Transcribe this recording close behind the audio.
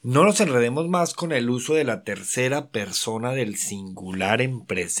No nos enredemos más con el uso de la tercera persona del singular en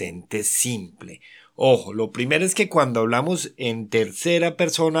presente simple. Ojo, lo primero es que cuando hablamos en tercera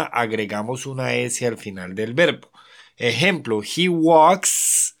persona agregamos una S al final del verbo. Ejemplo, he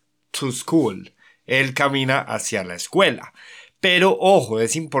walks to school. Él camina hacia la escuela. Pero ojo,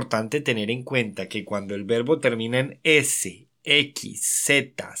 es importante tener en cuenta que cuando el verbo termina en S, X,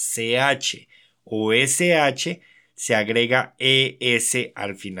 Z, CH o SH, se agrega ES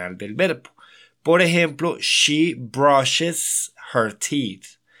al final del verbo. Por ejemplo, she brushes her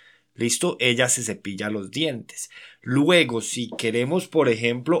teeth. ¿Listo? Ella se cepilla los dientes. Luego, si queremos, por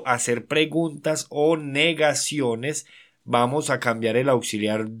ejemplo, hacer preguntas o negaciones, vamos a cambiar el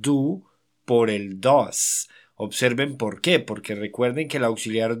auxiliar do por el does. Observen por qué, porque recuerden que el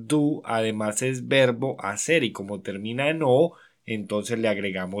auxiliar do además es verbo hacer y como termina en o, entonces le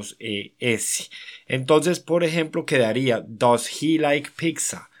agregamos es. Entonces, por ejemplo, quedaría does he like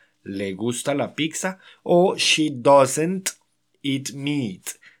pizza? ¿Le gusta la pizza? O she doesn't eat meat.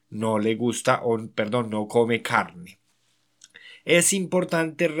 No le gusta, o perdón, no come carne. Es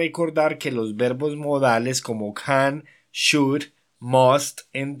importante recordar que los verbos modales como can, should, must,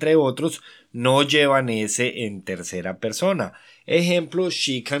 entre otros, no llevan ese en tercera persona. Ejemplo,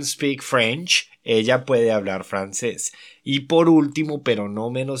 she can speak French, ella puede hablar francés. Y por último, pero no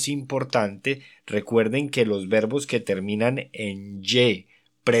menos importante, recuerden que los verbos que terminan en y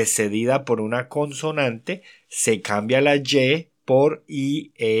precedida por una consonante, se cambia la y por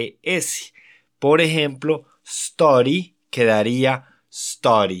ies. Por ejemplo, study quedaría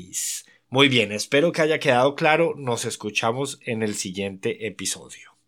studies. Muy bien, espero que haya quedado claro. Nos escuchamos en el siguiente episodio.